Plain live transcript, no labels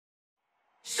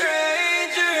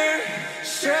Stranger,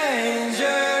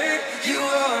 stranger, you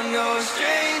are no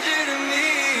stranger to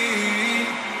me.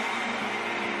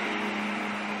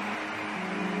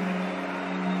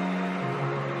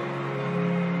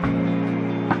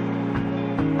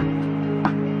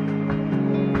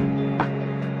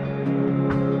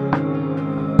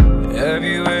 Have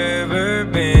you ever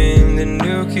been the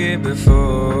new kid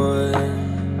before?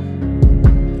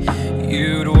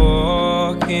 You'd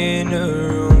walk in a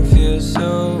room, feel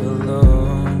so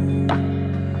alone.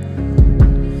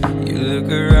 You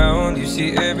look around, you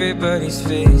see everybody's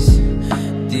face.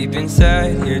 Deep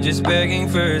inside, you're just begging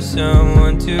for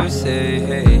someone to say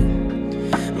hey.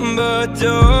 But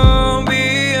don't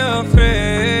be afraid.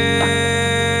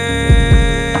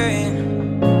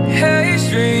 Hey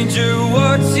stranger,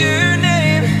 what's your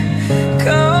name?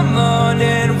 Come on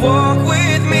and walk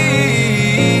with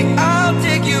me. I'll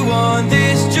take you on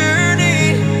this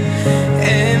journey,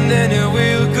 and then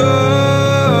we'll go.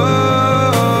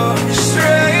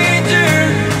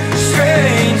 Stranger,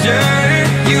 stranger,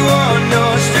 you are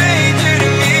no stranger to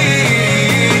me.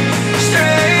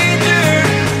 Stranger,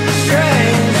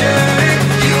 stranger,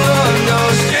 you are no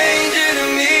stranger to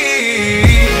me.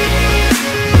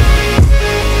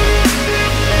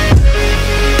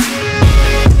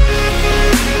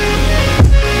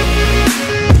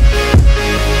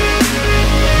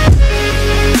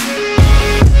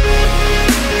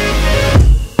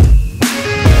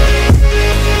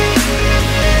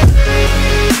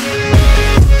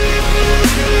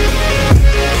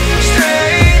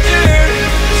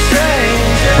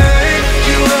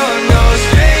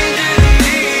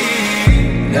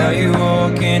 Now you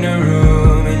walk in a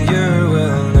room and you're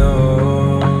well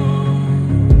known.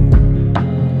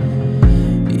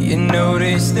 You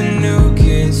notice the new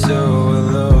kid so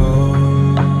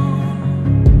alone.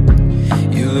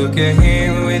 You look at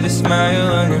him with a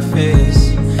smile on your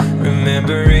face,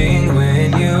 remembering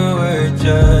when you were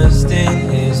just in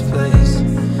his place.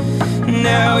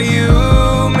 Now you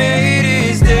made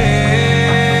his day.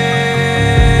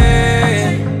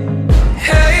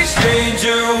 Hey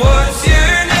stranger, what's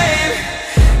your name?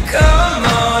 Come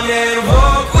on and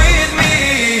walk with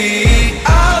me.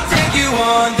 I'll take you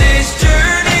on this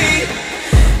journey,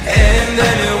 and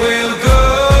then we'll go.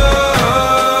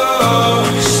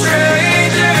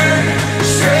 Stranger,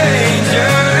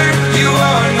 stranger, you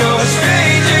are no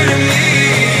stranger to me.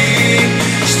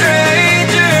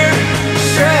 Stranger,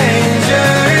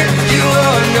 stranger, you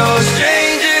are no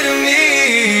stranger to me.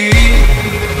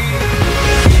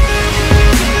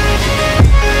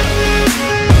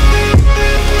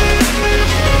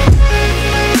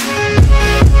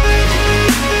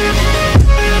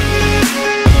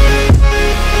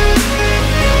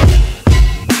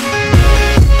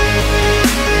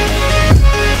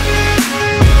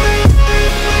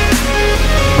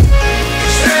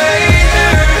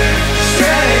 Stranger,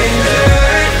 stranger,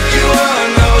 you are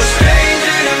no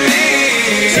stranger to me.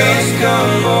 Just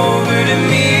come over to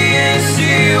me and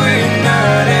see we're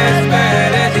not as bad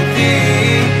as you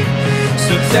think.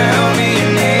 So tell me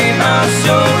your name, I'll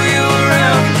show you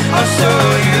around, I'll show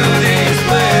you this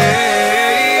place.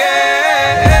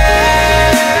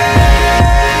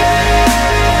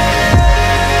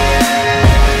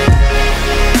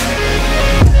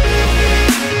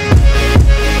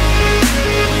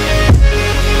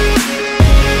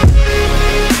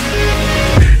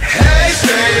 Hey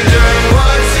stranger,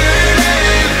 what's your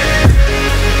name?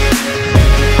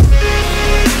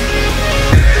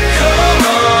 Come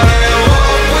on and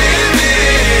walk with me,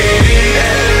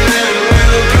 and then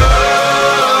we'll go.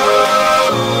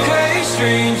 Hey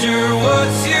stranger,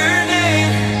 what's your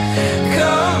name?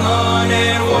 Come on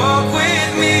and walk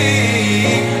with me.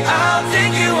 I'll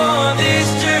take you on this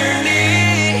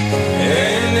journey,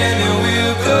 and then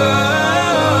we'll go.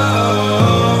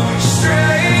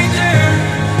 Stranger,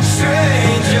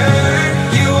 stranger,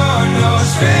 you are no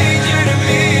stranger.